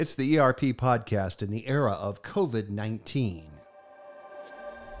It's the ERP podcast in the era of COVID-19.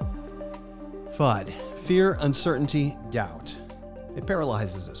 FUD, fear, uncertainty, doubt. It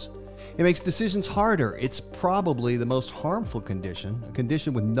paralyzes us. It makes decisions harder. It's probably the most harmful condition, a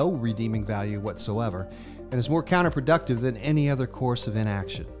condition with no redeeming value whatsoever, and is more counterproductive than any other course of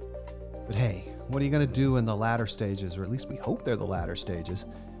inaction. But hey, what are you going to do in the latter stages, or at least we hope they're the latter stages,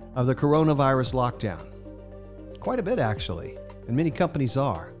 of the coronavirus lockdown? Quite a bit, actually, and many companies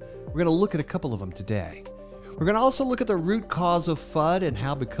are. We're going to look at a couple of them today. We're going to also look at the root cause of FUD and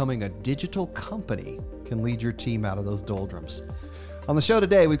how becoming a digital company can lead your team out of those doldrums. On the show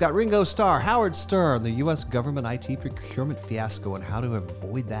today, we've got Ringo Starr, Howard Stern, the U.S. government IT procurement fiasco and how to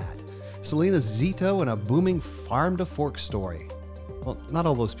avoid that. Selena Zito and a booming farm-to-fork story. Well, not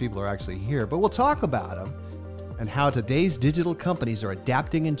all those people are actually here, but we'll talk about them and how today's digital companies are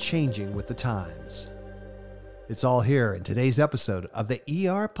adapting and changing with the times. It's all here in today's episode of the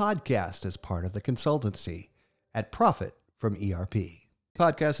ERPodcast as part of the consultancy at Profit from ERP. The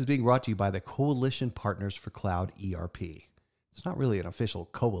podcast is being brought to you by the Coalition Partners for Cloud ERP. It's not really an official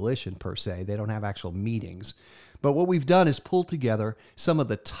coalition per se. They don't have actual meetings. But what we've done is pull together some of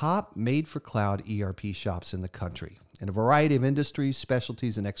the top made-for-cloud ERP shops in the country in a variety of industries,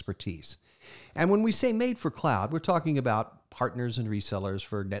 specialties, and expertise. And when we say made for cloud, we're talking about partners and resellers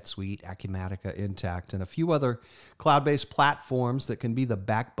for NetSuite, Acumatica, Intact, and a few other cloud-based platforms that can be the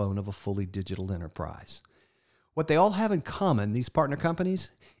backbone of a fully digital enterprise. What they all have in common, these partner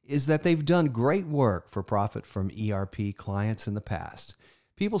companies, is that they've done great work for Profit from ERP clients in the past.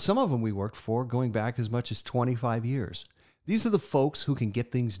 People, some of them we worked for going back as much as 25 years. These are the folks who can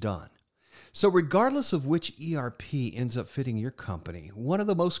get things done. So regardless of which ERP ends up fitting your company, one of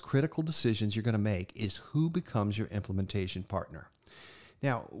the most critical decisions you're going to make is who becomes your implementation partner.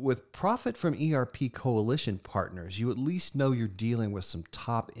 Now, with Profit from ERP Coalition partners, you at least know you're dealing with some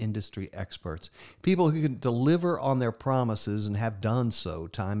top industry experts, people who can deliver on their promises and have done so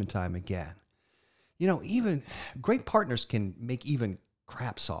time and time again. You know, even great partners can make even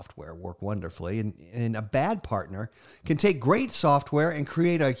crap software work wonderfully, and a bad partner can take great software and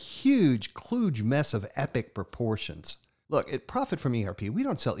create a huge kludge mess of epic proportions. Look, at Profit from ERP, we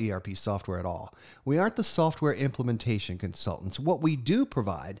don't sell ERP software at all. We aren't the software implementation consultants. What we do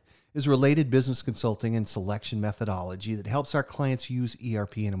provide is related business consulting and selection methodology that helps our clients use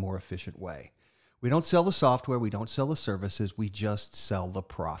ERP in a more efficient way. We don't sell the software, we don't sell the services, we just sell the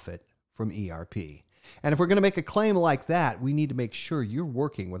profit from ERP. And if we're going to make a claim like that, we need to make sure you're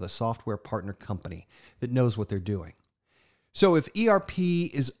working with a software partner company that knows what they're doing. So if ERP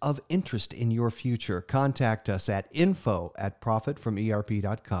is of interest in your future, contact us at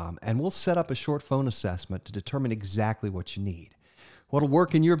info@profitfromerp.com and we'll set up a short phone assessment to determine exactly what you need, what'll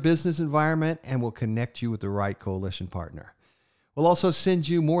work in your business environment, and we'll connect you with the right coalition partner. We'll also send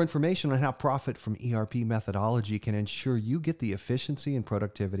you more information on how Profit from ERP methodology can ensure you get the efficiency and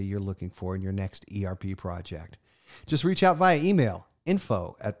productivity you're looking for in your next ERP project. Just reach out via email,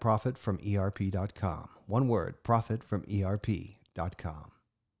 info@profitfromerp.com. One word, profitfromerp.com.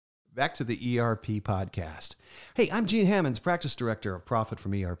 Back to the ERP podcast. Hey, I'm Gene Hammonds, Practice Director of Profit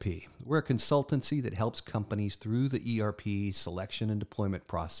from ERP. We're a consultancy that helps companies through the ERP selection and deployment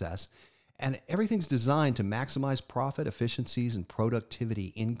process, and everything's designed to maximize profit, efficiencies, and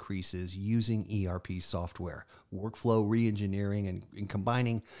productivity increases using ERP software, workflow re-engineering, and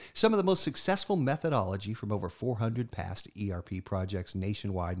combining some of the most successful methodology from over 400 past ERP projects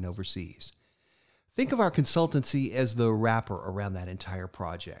nationwide and overseas. Think of our consultancy as the wrapper around that entire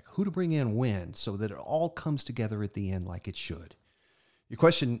project, who to bring in when, so that it all comes together at the end like it should. Your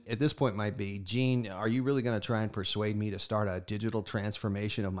question at this point might be, Gene, are you really going to try and persuade me to start a digital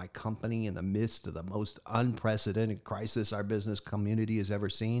transformation of my company in the midst of the most unprecedented crisis our business community has ever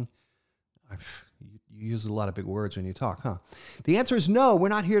seen? You use a lot of big words when you talk, huh? The answer is no. We're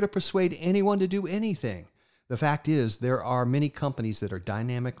not here to persuade anyone to do anything. The fact is, there are many companies that are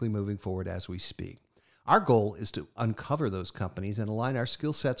dynamically moving forward as we speak. Our goal is to uncover those companies and align our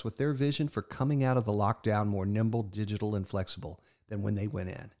skill sets with their vision for coming out of the lockdown more nimble, digital, and flexible than when they went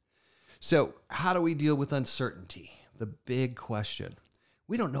in. So how do we deal with uncertainty? The big question.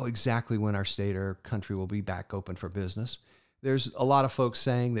 We don't know exactly when our state or country will be back open for business. There's a lot of folks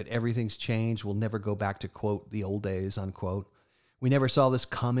saying that everything's changed. We'll never go back to, quote, the old days, unquote. We never saw this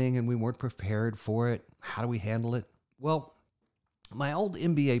coming and we weren't prepared for it. How do we handle it? Well, my old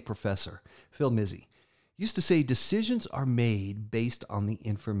MBA professor, Phil Mizzi, used to say decisions are made based on the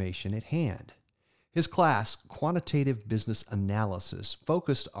information at hand. His class, Quantitative Business Analysis,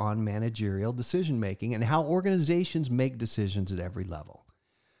 focused on managerial decision-making and how organizations make decisions at every level.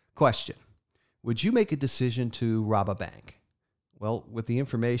 Question: would you make a decision to rob a bank? Well, with the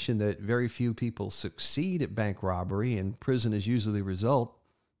information that very few people succeed at bank robbery and prison is usually the result,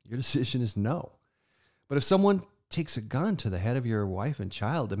 your decision is no. But if someone takes a gun to the head of your wife and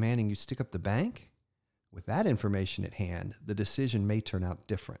child demanding you stick up the bank, with that information at hand, the decision may turn out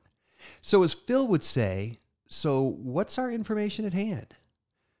different. So as Phil would say, so what's our information at hand?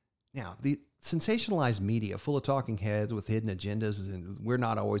 Now, the sensationalized media full of talking heads with hidden agendas and we're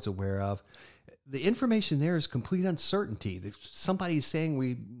not always aware of, the information there is complete uncertainty. If somebody is saying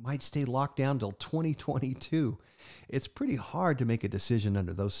we might stay locked down till 2022, it's pretty hard to make a decision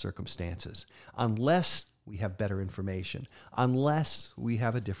under those circumstances unless we have better information, unless we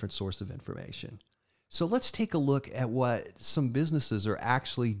have a different source of information. So let's take a look at what some businesses are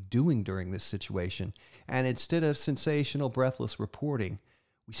actually doing during this situation. And instead of sensational, breathless reporting,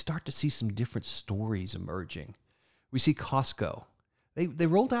 we start to see some different stories emerging. We see Costco. They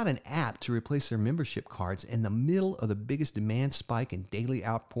rolled out an app to replace their membership cards in the middle of the biggest demand spike and daily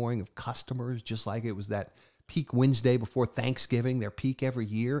outpouring of customers, just like it was that peak Wednesday before Thanksgiving, their peak every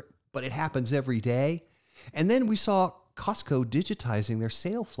year, but it happens every day. And then we saw Costco digitizing their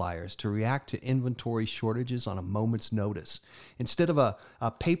sale flyers to react to inventory shortages on a moment's notice. Instead of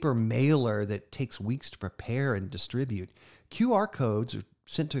a paper mailer that takes weeks to prepare and distribute, QR codes are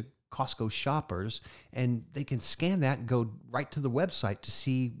sent to Costco shoppers, and they can scan that and go right to the website to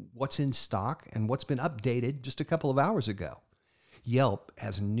see what's in stock and what's been updated just a couple of hours ago. Yelp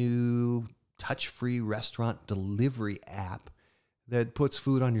has a new touch-free restaurant delivery app that puts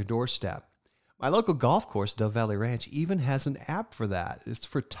food on your doorstep. My local golf course, Dove Valley Ranch, even has an app for that. It's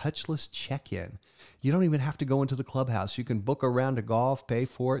for touchless check-in. You don't even have to go into the clubhouse. You can book a round of golf, pay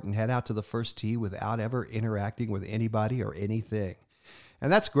for it, and head out to the first tee without ever interacting with anybody or anything.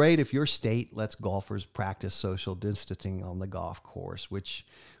 And that's great if your state lets golfers practice social distancing on the golf course, which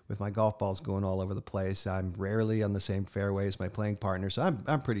with my golf balls going all over the place, I'm rarely on the same fairway as my playing partner, so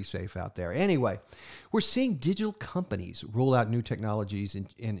I'm pretty safe out there. Anyway, we're seeing digital companies roll out new technologies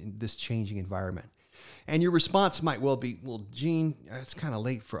in this changing environment. And your response might well be, well, Gene, it's kind of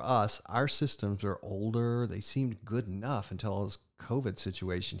late for us. Our systems are older. They seemed good enough until this COVID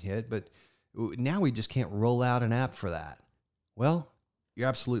situation hit, but now we just can't roll out an app for that. Well, you're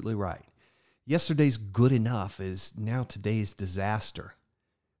absolutely right. Yesterday's good enough is now today's disaster.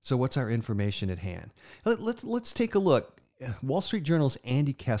 So what's our information at hand? Let's take a look. Wall Street Journal's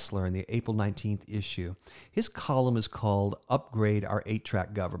Andy Kessler in the April 19th issue, his column is called Upgrade Our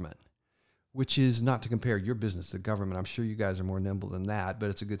 8-Track Government, which is not to compare your business to government. I'm sure you guys are more nimble than that, but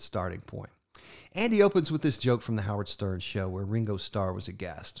it's a good starting point. Andy opens with this joke from the Howard Stern show where Ringo Starr was a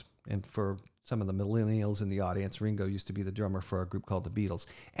guest. And for some of the millennials in the audience, Ringo used to be the drummer for a group called the Beatles.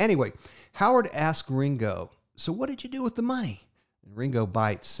 Anyway, Howard asked Ringo, so what did you do with the money? And Ringo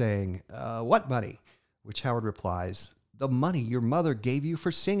bites, saying, what money? Which Howard replies, the money your mother gave you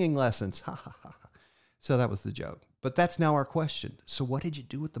for singing lessons. Ha ha ha. So that was the joke. But that's now our question. So what did you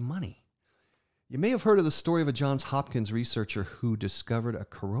do with the money? You may have heard of the story of a Johns Hopkins researcher who discovered a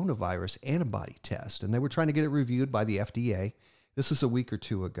coronavirus antibody test, and they were trying to get it reviewed by the FDA. This was a week or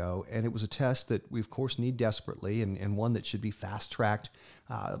two ago, and it was a test that we, of course, need desperately, and one that should be fast-tracked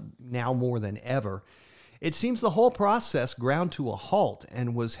now more than ever. It seems the whole process ground to a halt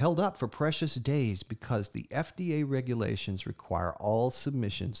and was held up for precious days because the FDA regulations require all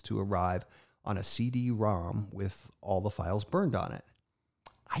submissions to arrive on a CD-ROM with all the files burned on it.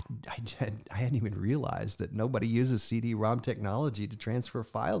 I hadn't even realized that nobody uses CD-ROM technology to transfer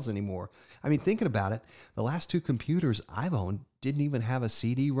files anymore. I mean, thinking about it, the last two computers I've owned didn't even have a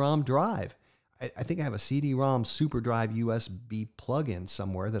CD-ROM drive. I think I have a CD-ROM SuperDrive USB plug-in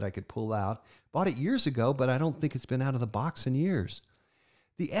somewhere that I could pull out. Bought it years ago, but I don't think it's been out of the box in years.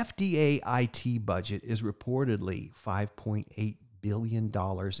 The FDA IT budget is reportedly $5.8 billion,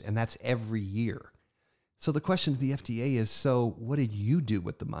 and that's every year. So the question to the FDA is, so what did you do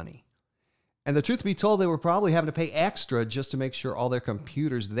with the money? And the truth be told, they were probably having to pay extra just to make sure all their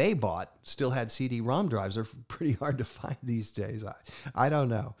computers they bought still had CD-ROM drives. They're pretty hard to find these days. I don't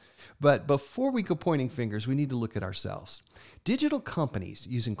know. But before we go pointing fingers, we need to look at ourselves. Digital companies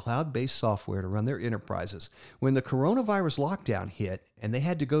using cloud-based software to run their enterprises, when the coronavirus lockdown hit and they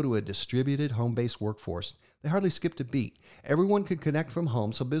had to go to a distributed home-based workforce, they hardly skipped a beat. Everyone could connect from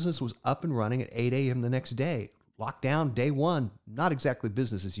home, so business was up and running at 8 a.m. the next day. Lockdown day one, not exactly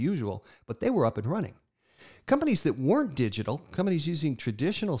business as usual, but they were up and running. Companies that weren't digital, companies using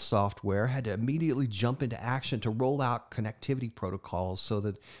traditional software, had to immediately jump into action to roll out connectivity protocols so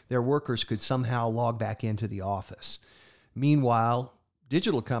that their workers could somehow log back into the office. Meanwhile,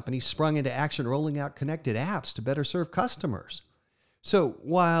 digital companies sprung into action rolling out connected apps to better serve customers. So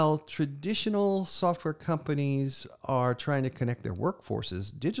while traditional software companies are trying to connect their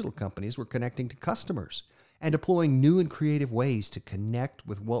workforces, digital companies were connecting to customers and deploying new and creative ways to connect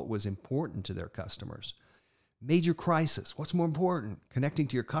with what was important to their customers. Major crisis. What's more important, connecting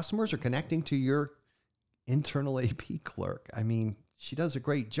to your customers or connecting to your internal AP clerk? I mean, she does a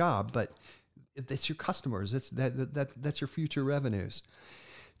great job, but it's your customers. That's your future revenues.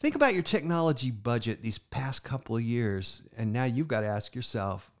 Think about your technology budget these past couple of years, and now you've got to ask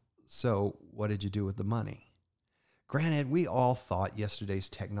yourself, so what did you do with the money? Granted, we all thought yesterday's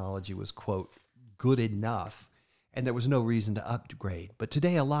technology was, quote, good enough, and there was no reason to upgrade. But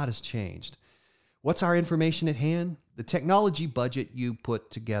today, a lot has changed. What's our information at hand? The technology budget you put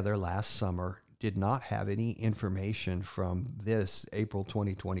together last summer did not have any information from this April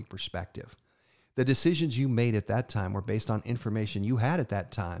 2020 perspective. The decisions you made at that time were based on information you had at that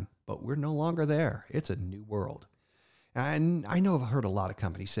time, but we're no longer there. It's a new world. And I know I've heard a lot of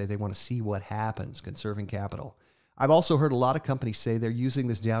companies say they want to see what happens, conserving capital. I've also heard a lot of companies say they're using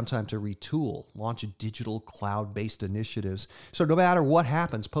this downtime to retool, launch digital cloud-based initiatives. So no matter what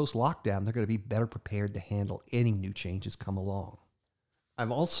happens post-lockdown, they're going to be better prepared to handle any new changes come along.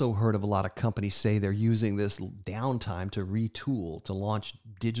 I've also heard of a lot of companies say they're using this downtime to retool, to launch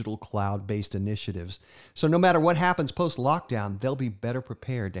digital cloud-based initiatives. So no matter what happens post-lockdown, they'll be better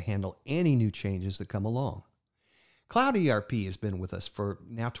prepared to handle any new changes that come along. Cloud ERP has been with us for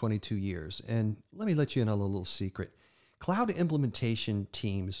now 22 years, and let me let you in on a little secret. Cloud implementation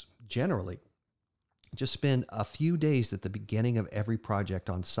teams generally just spend a few days at the beginning of every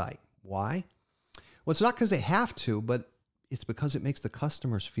project on site. Why? Well, it's not because they have to, but it's because it makes the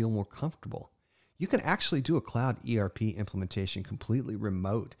customers feel more comfortable. You can actually do a cloud ERP implementation completely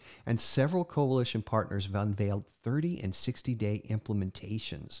remote, and several coalition partners have unveiled 30 and 60-day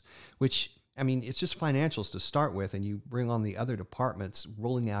implementations, which, I mean, it's just financials to start with, and you bring on the other departments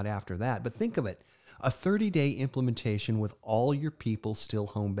rolling out after that. But think of it, a 30-day implementation with all your people still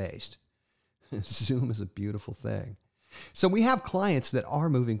home-based. Zoom is a beautiful thing. So we have clients that are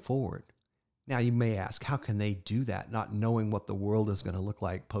moving forward. Now, you may ask, how can they do that, not knowing what the world is going to look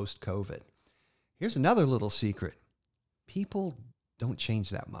like post-COVID? Here's another little secret. People don't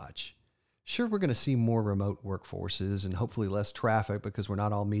change that much. Sure, we're going to see more remote workforces and hopefully less traffic because we're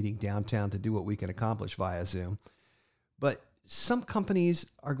not all meeting downtown to do what we can accomplish via Zoom. But some companies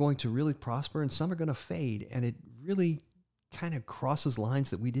are going to really prosper and some are going to fade, and it really kind of crosses lines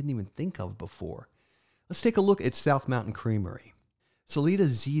that we didn't even think of before. Let's take a look at South Mountain Creamery. Salita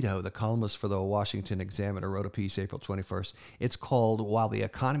Zito, the columnist for the Washington Examiner, wrote a piece April 21st. It's called, While the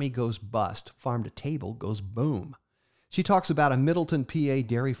Economy Goes Bust, Farm to Table Goes Boom. She talks about a Middleton, PA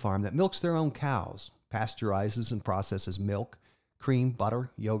dairy farm that milks their own cows, pasteurizes and processes milk, cream, butter,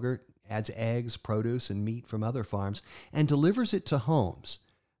 yogurt, adds eggs, produce, and meat from other farms, and delivers it to homes.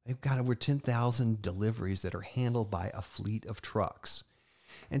 They've got over 10,000 deliveries that are handled by a fleet of trucks.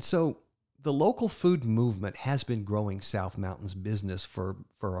 And so the local food movement has been growing South Mountain's business for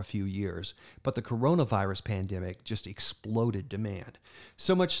a few years, but the coronavirus pandemic just exploded demand.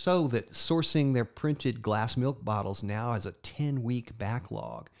 So much so that sourcing their printed glass milk bottles now has a 10-week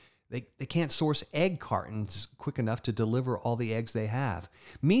backlog. They can't source egg cartons quick enough to deliver all the eggs they have.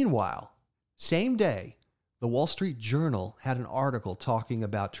 Meanwhile, same day, the Wall Street Journal had an article talking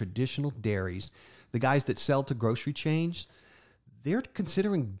about traditional dairies, the guys that sell to grocery chains. They're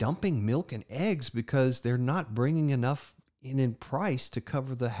considering dumping milk and eggs because they're not bringing enough in price to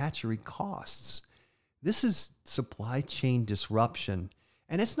cover the hatchery costs. This is supply chain disruption,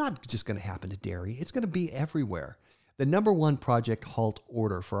 and it's not just going to happen to dairy. It's going to be everywhere. The number one project halt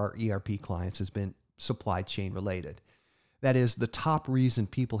order for our ERP clients has been supply chain related. That is the top reason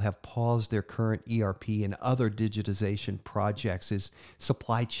people have paused their current ERP and other digitization projects is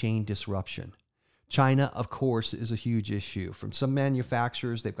supply chain disruption. China, of course, is a huge issue. From some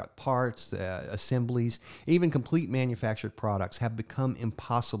manufacturers, they've got parts, assemblies, even complete manufactured products have become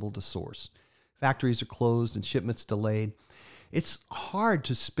impossible to source. Factories are closed and shipments delayed. It's hard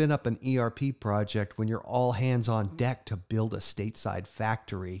to spin up an ERP project when you're all hands on deck to build a stateside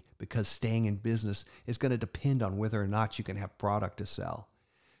factory because staying in business is going to depend on whether or not you can have product to sell.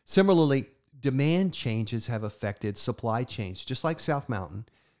 Similarly, demand changes have affected supply chains, just like South Mountain.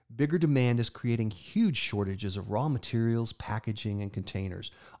 Bigger demand is creating huge shortages of raw materials, packaging, and containers.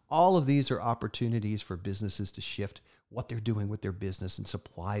 All of these are opportunities for businesses to shift what they're doing with their business and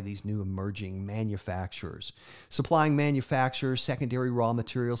supply these new emerging manufacturers. Supplying manufacturers, secondary raw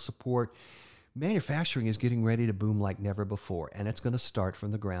material support. Manufacturing is getting ready to boom like never before, and it's going to start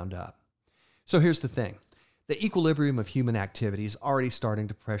from the ground up. So here's the thing. The equilibrium of human activity is already starting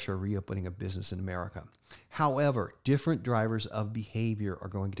to pressure reopening of business in America. However, different drivers of behavior are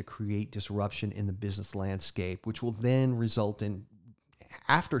going to create disruption in the business landscape, which will then result in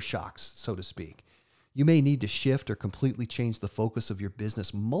aftershocks, so to speak. You may need to shift or completely change the focus of your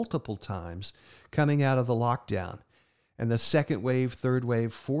business multiple times coming out of the lockdown. And the second wave, third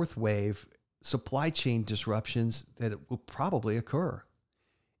wave, fourth wave, supply chain disruptions that will probably occur.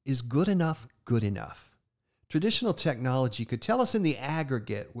 Is good enough good enough? Traditional technology could tell us in the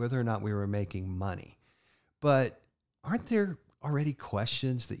aggregate whether or not we were making money. But aren't there already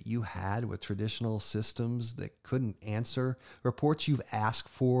questions that you had with traditional systems that couldn't answer, reports you've asked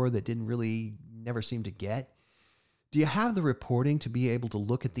for that didn't really never seem to get? Do you have the reporting to be able to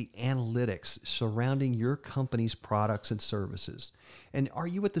look at the analytics surrounding your company's products and services? And are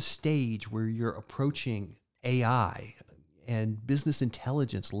you at the stage where you're approaching AI and business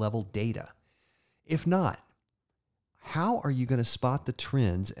intelligence level data? If not, how are you going to spot the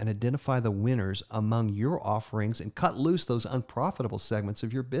trends and identify the winners among your offerings and cut loose those unprofitable segments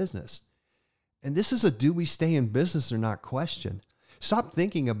of your business? And this is a do we stay in business or not question. Stop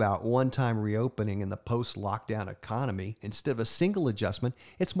thinking about one-time reopening in the post-lockdown economy. Instead of a single adjustment,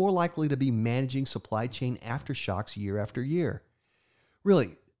 it's more likely to be managing supply chain aftershocks year after year.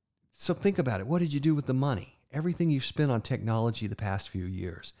 Really, so think about it. What did you do with the money? Everything you've spent on technology the past few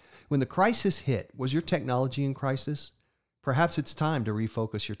years. When the crisis hit, was your technology in crisis? Perhaps it's time to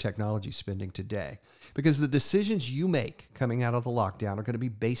refocus your technology spending today, because the decisions you make coming out of the lockdown are going to be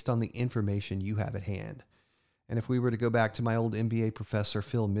based on the information you have at hand. And if we were to go back to my old MBA professor,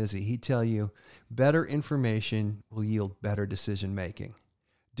 Phil Mizzi, he'd tell you better information will yield better decision making.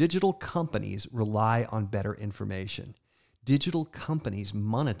 Digital companies rely on better information. Digital companies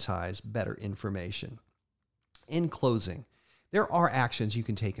monetize better information. In closing, there are actions you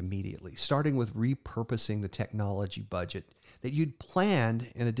can take immediately, starting with repurposing the technology budget that you'd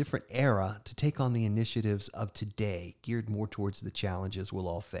planned in a different era to take on the initiatives of today, geared more towards the challenges we'll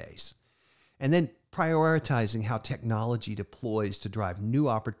all face. And then prioritizing how technology deploys to drive new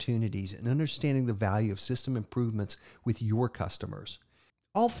opportunities and understanding the value of system improvements with your customers.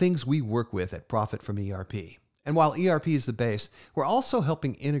 All things we work with at Profit from ERP. And while ERP is the base, we're also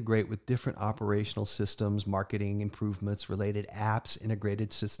helping integrate with different operational systems, marketing improvements, related apps,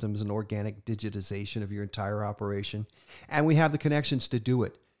 integrated systems, and organic digitization of your entire operation. And we have the connections to do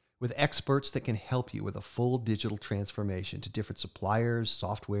it with experts that can help you with a full digital transformation to different suppliers,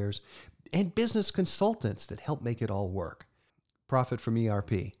 softwares, and business consultants that help make it all work. Profit from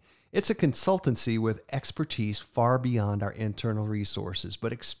ERP. It's a consultancy with expertise far beyond our internal resources,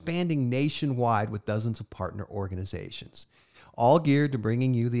 but expanding nationwide with dozens of partner organizations, all geared to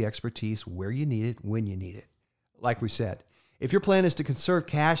bringing you the expertise where you need it, when you need it. Like we said, if your plan is to conserve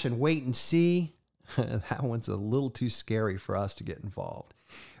cash and wait and see, that one's a little too scary for us to get involved.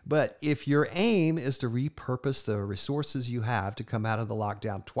 But if your aim is to repurpose the resources you have to come out of the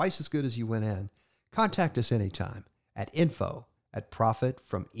lockdown twice as good as you went in, contact us anytime at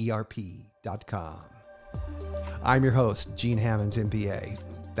info@profitfromerp.com. I'm your host, Gene Hammonds, MBA.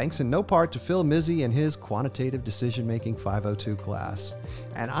 Thanks in no part to Phil Mizzi and his Quantitative Decision-Making 502 class.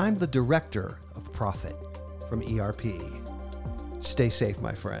 And I'm the director of Profit from ERP. Stay safe,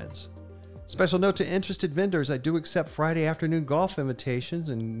 my friends. Special note to interested vendors, I do accept Friday afternoon golf invitations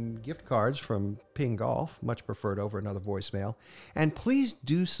and gift cards from Ping Golf, much preferred over another voicemail. And please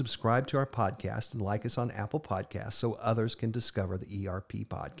do subscribe to our podcast and like us on Apple Podcasts so others can discover the ERP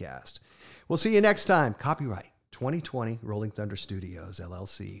podcast. We'll see you next time. Copyright 2020 Rolling Thunder Studios,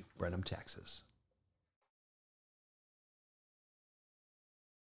 LLC, Brenham, Texas.